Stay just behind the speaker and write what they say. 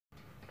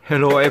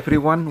Hello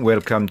everyone,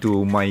 welcome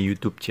to my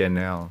YouTube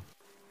channel.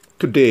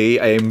 Today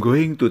I am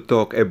going to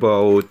talk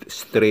about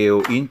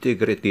stereo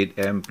integrated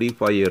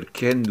amplifier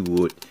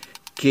Kenwood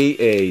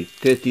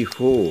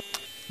KA-34.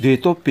 The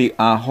topic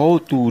are how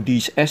to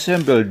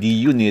disassemble the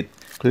unit,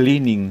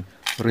 cleaning,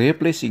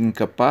 replacing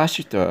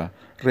capacitor,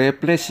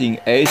 replacing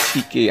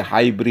STK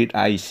hybrid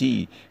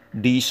IC,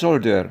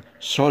 desolder,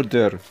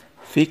 solder,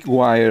 fix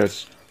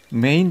wires,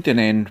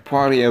 maintenance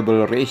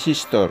variable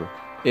resistor,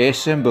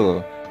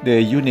 assemble the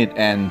unit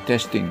and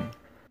testing.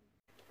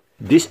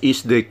 This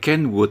is the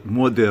Kenwood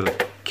model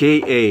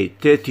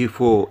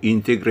KA-34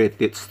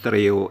 integrated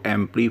stereo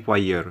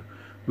amplifier,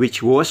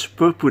 which was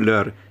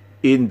popular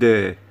in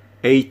the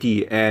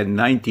 80s and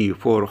 90s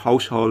for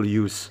household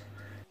use.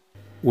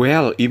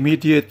 Well,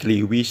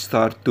 immediately we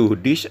start to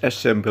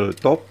disassemble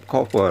top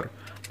cover,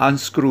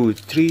 unscrew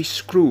 3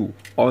 screws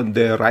on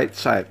the right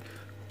side,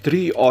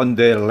 3 on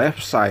the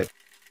left side,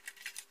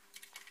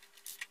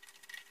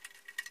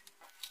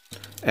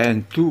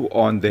 and 2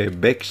 on the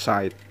back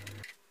side.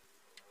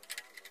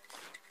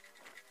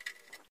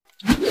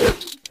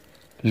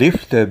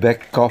 Lift the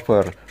back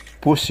cover,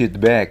 push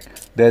it back,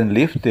 then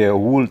lift the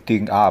whole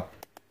thing up.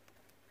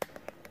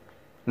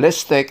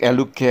 Let's take a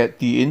look at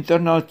the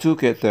internal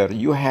together.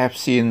 You have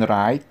seen,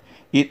 right?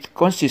 It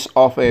consists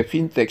of a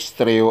vintage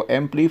stereo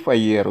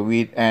amplifier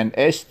with an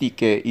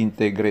STK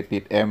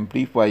integrated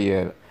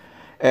amplifier.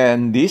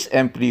 And this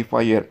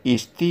amplifier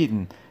is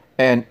thin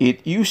and it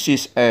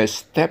uses a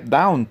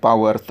step-down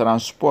power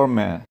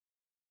transformer.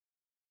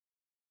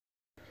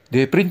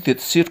 The printed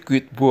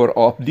circuit board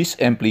of this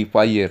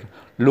amplifier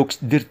looks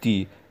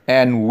dirty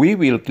and we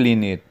will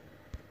clean it.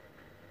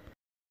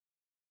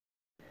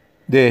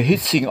 The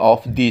heatsink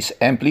of this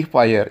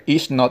amplifier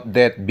is not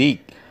that big,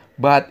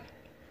 but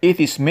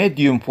it is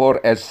medium for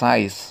a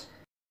size.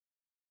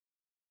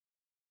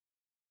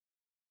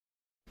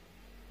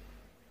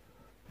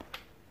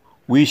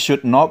 We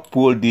should not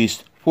pull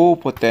this full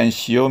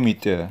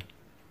potentiometer.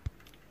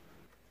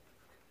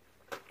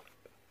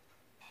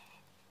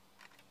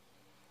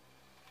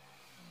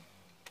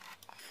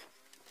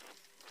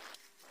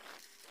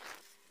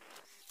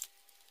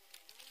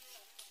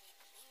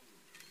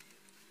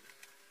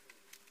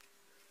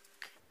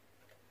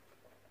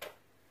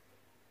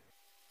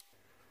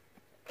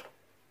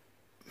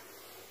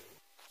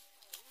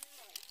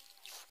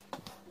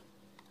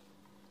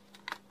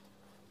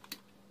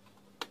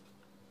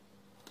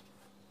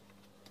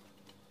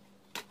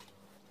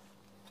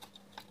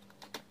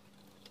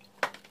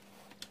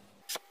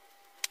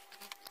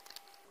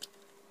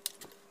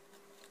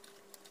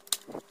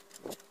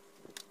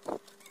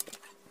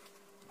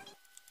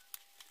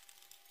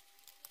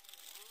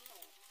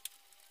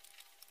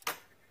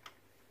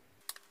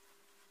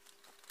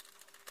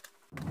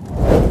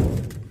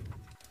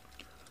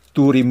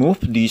 To remove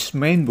this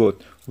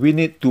mainboard, we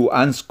need to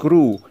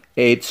unscrew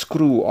 8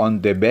 screws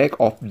on the back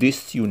of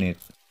this unit.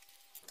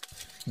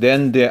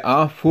 Then there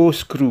are 4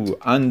 screws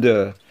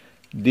under.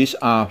 These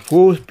are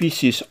 4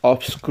 pieces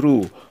of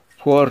screw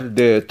for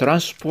the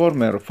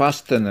transformer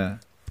fastener.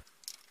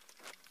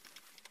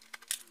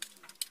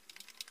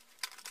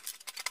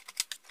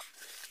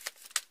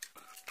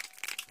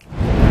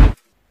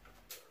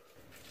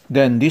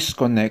 Then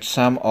disconnect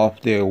some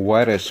of the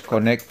wires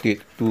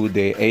connected to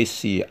the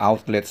AC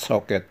outlet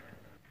socket.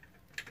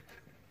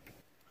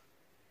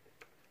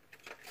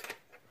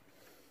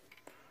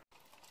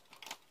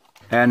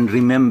 And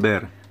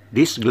remember,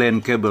 this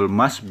gland cable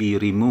must be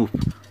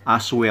removed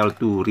as well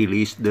to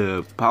release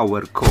the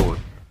power cord.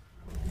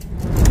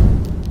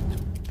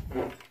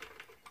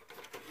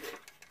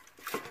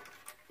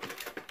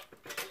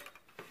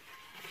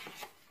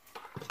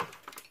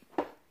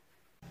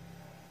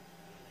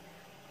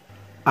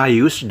 I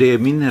use the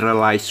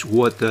mineralized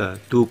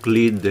water to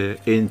clean the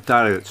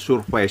entire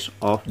surface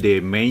of the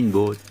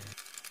mainboard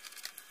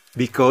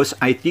because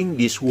I think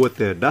this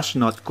water does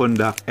not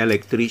conduct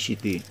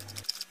electricity.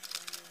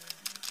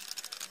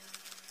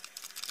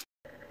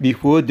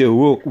 Before the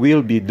work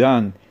will be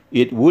done,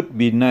 it would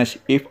be nice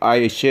if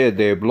I share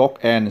the block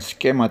and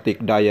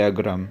schematic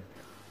diagram.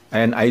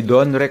 And I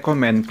don't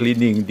recommend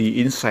cleaning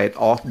the inside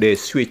of the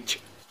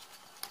switch.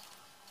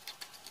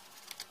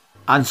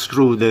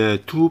 Unscrew the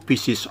 2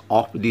 pieces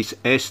of this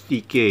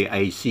STK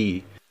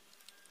IC.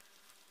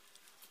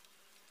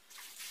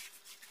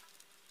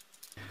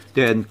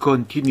 Then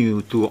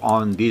continue to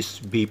on this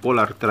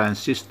bipolar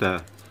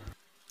transistor.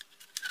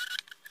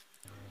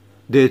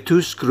 The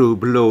 2 screws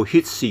below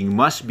heatsink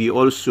must be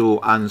also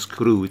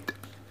unscrewed.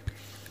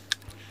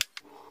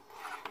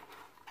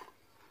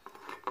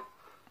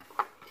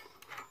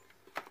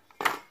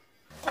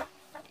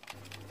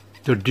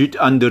 The dirt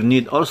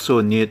underneath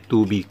also need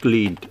to be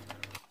cleaned.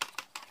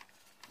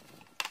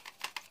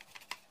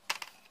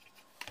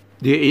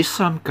 There is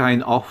some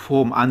kind of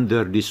foam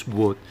under this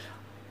board.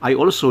 I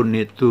also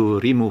need to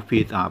remove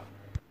it up.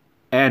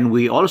 And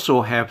we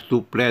also have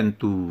to plan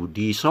to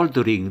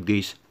desoldering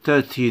this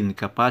 13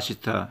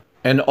 capacitor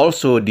and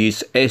also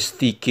this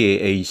STK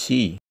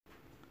AC.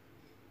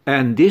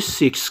 And these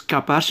 6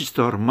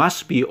 capacitors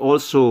must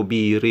also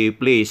be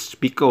replaced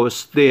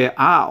because they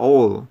are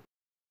old.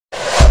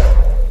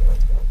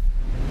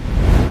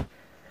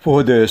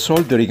 For the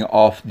soldering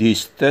of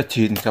these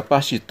 13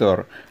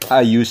 capacitors,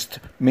 I used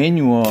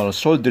manual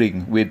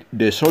soldering with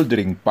the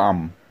soldering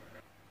pump.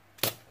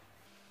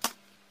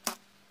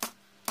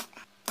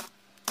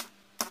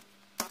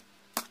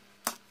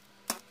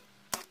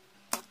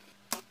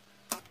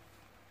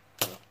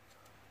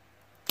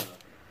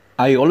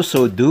 I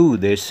also do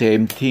the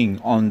same thing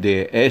on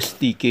the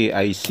STK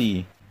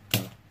IC.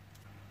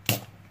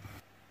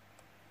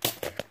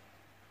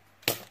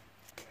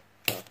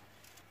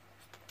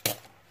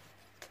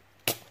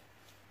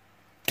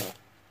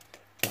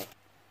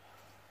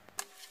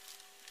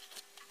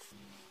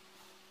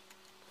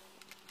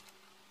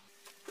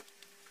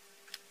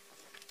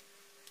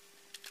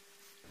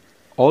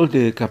 All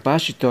the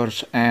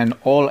capacitors and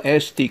all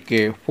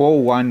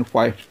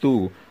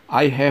STK4152,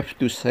 I have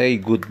to say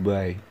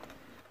goodbye.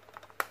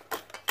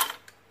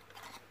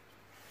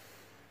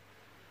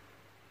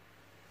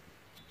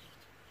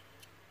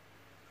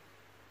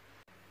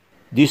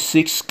 These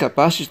 6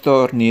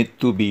 capacitors need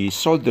to be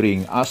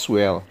soldering as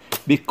well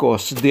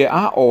because they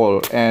are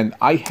old and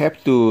I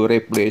have to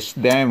replace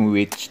them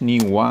with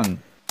new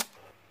one.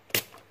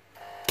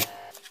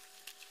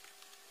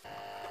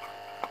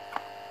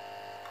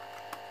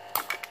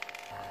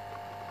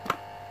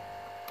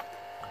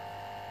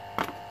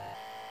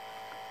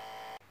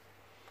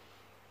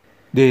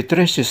 The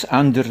traces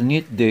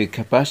underneath the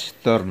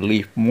capacitor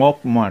leave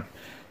mock marks.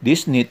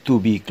 These need to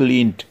be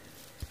cleaned.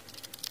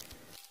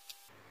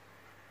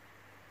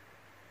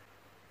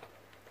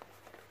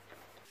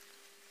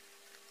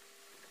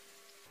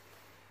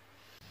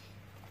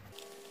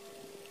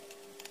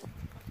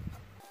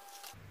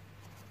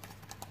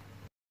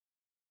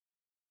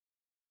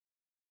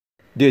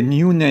 The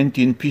new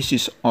 19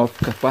 pieces of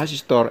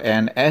capacitor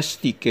and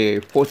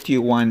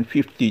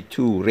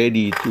STK4152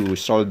 ready to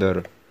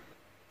solder.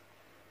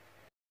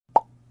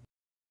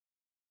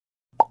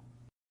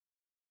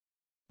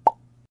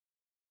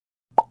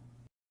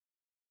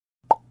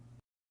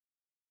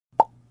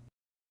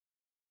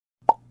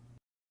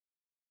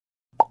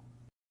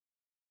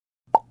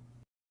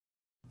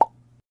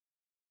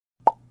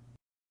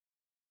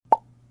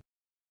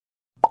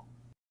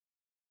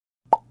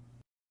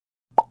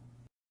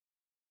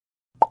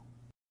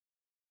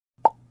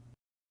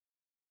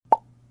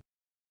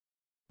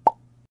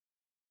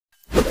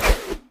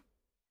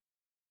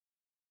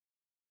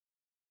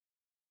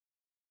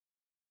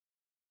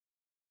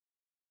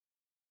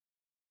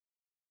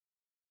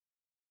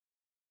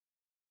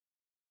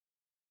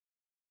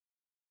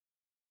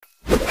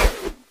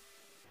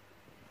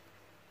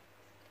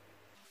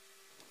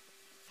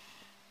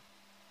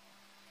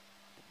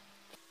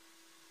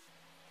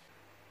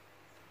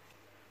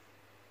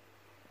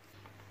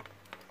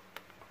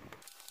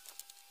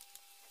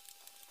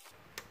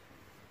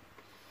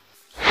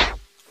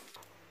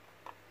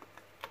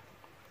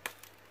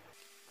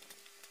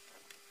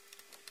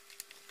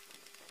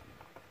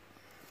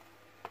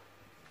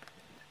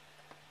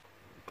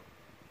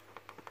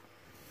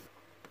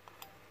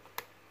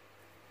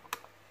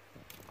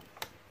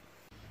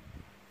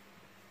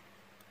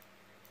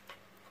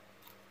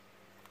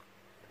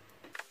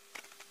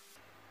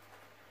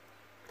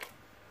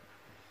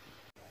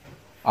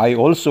 I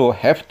also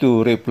have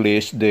to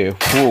replace the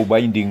 4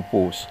 binding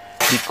posts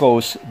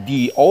because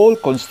the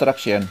old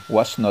construction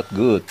was not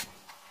good.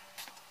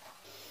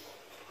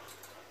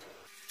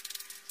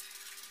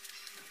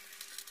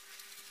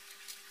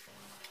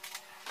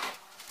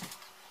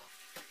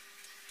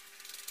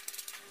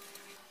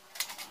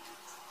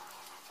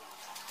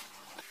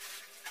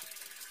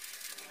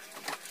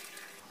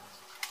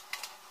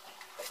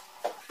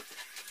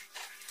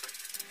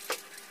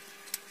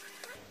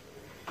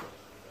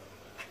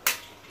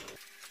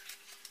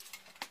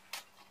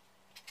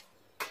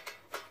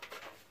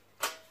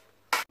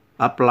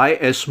 Apply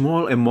a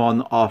small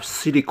amount of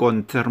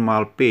silicone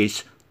thermal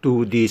paste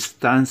to this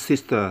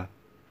transistor.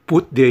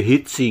 Put the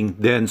heatsink,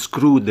 then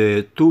screw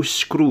the 2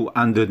 screws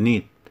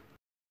underneath.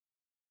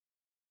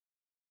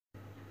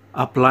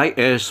 Apply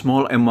a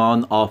small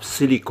amount of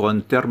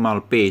silicone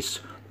thermal paste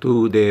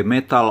to the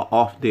metal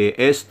of the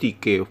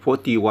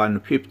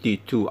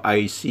STK4152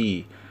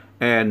 IC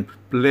and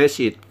place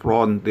it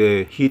from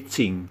the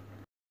heatsink.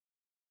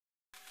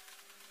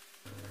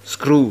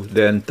 Screw,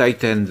 then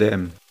tighten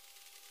them.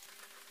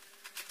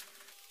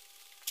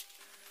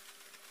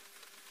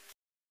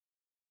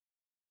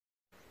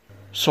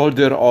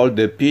 Solder all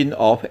the pins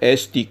of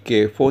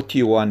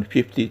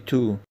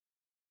STK4152.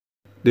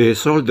 The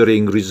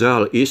soldering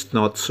result is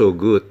not so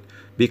good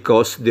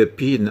because the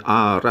pins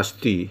are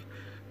rusty.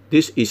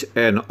 This is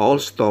an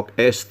all-stock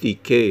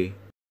STK.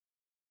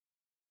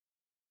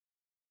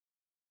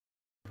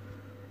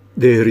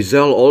 The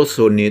result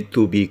also needs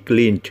to be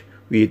cleaned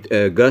with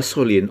a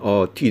gasoline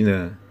or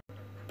thinner.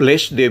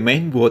 Place the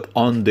mainboard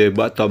on the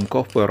bottom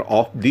cover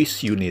of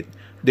this unit,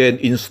 then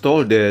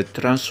install the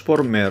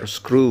transformer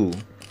screw.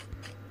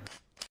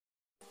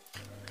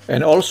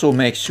 And also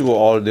make sure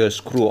all the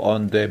screws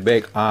on the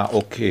back are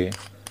okay.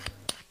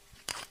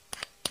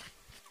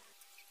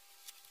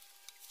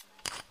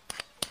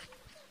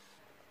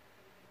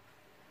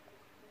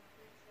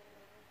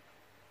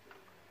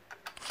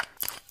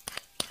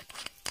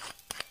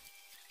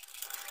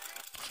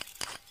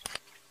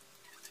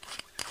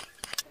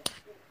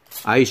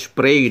 I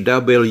spray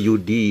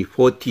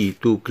WD-40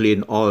 to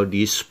clean all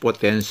this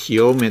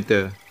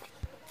potentiometer.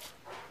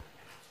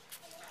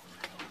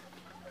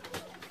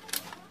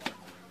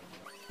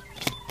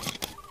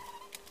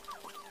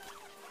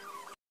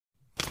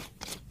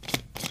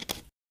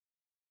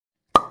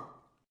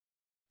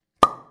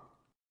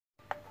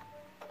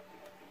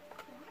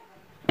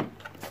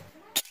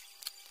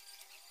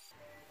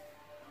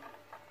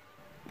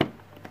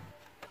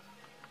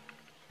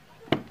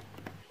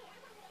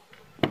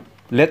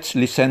 Let's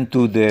listen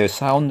to the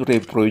sound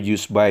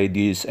reproduced by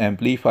this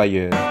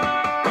amplifier.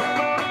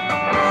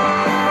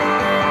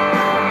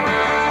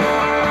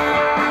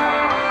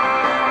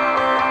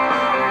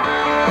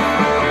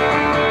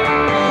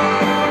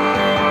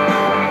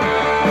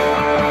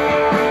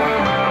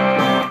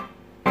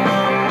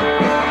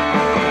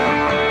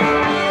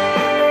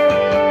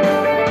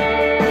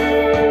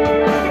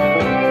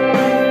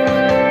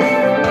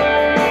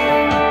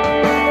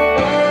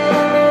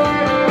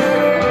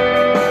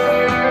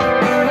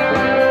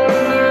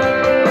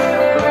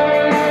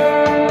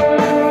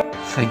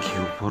 Thank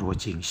you for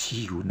watching.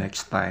 See you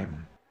next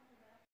time.